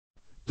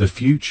The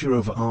future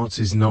of art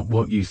is not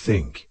what you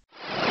think.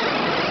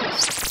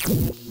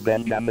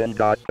 Benjamin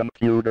got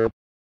computer.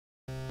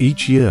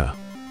 Each year,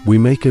 we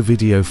make a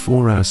video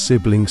for our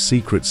sibling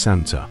Secret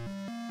Santa.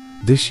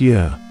 This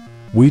year,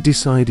 we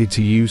decided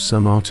to use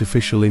some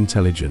artificial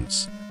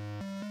intelligence.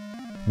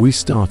 We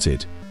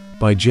started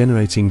by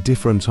generating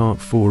different art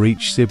for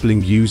each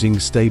sibling using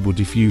Stable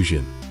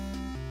Diffusion.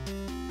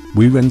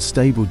 We ran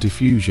Stable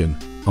Diffusion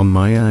on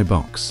my AI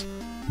box,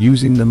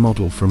 using the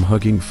model from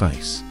Hugging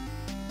Face.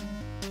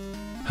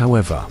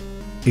 However,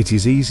 it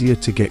is easier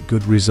to get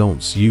good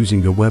results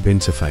using a web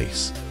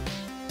interface.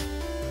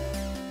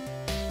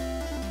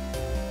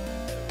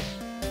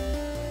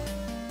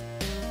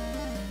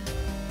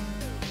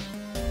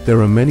 There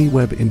are many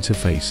web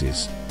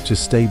interfaces to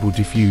Stable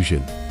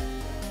Diffusion.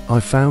 I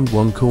found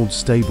one called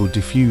Stable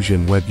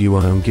Diffusion Web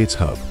UI on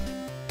GitHub.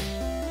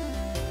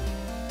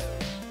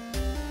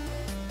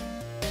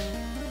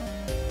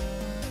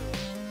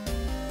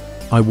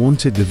 I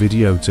wanted the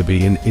video to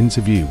be an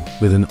interview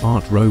with an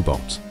art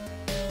robot,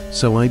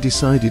 so I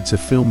decided to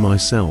film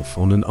myself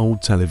on an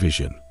old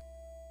television.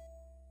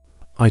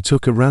 I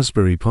took a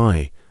Raspberry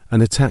Pi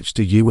and attached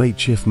a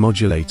UHF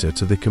modulator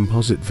to the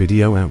composite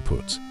video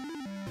output.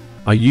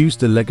 I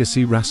used a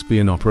legacy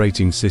Raspbian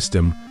operating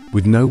system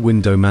with no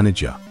window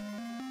manager.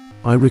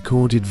 I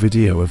recorded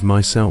video of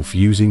myself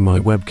using my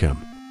webcam.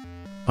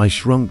 I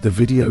shrunk the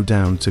video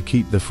down to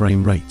keep the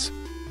frame rate.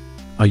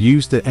 I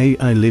used the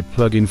AI Lib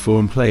plugin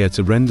Form Player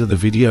to render the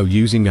video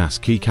using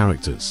ASCII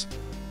characters.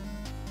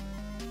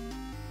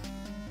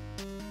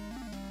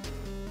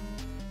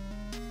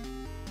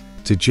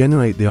 To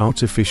generate the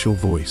artificial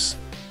voice,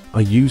 I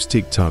used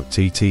TikTok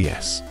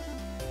TTS.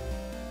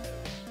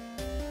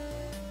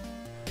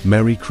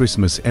 Merry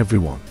Christmas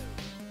everyone,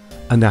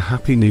 and a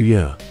Happy New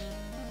Year.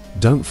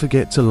 Don't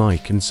forget to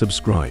like and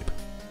subscribe,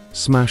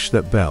 smash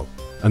that bell,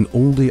 and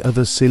all the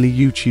other silly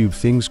YouTube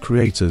things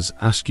creators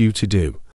ask you to do.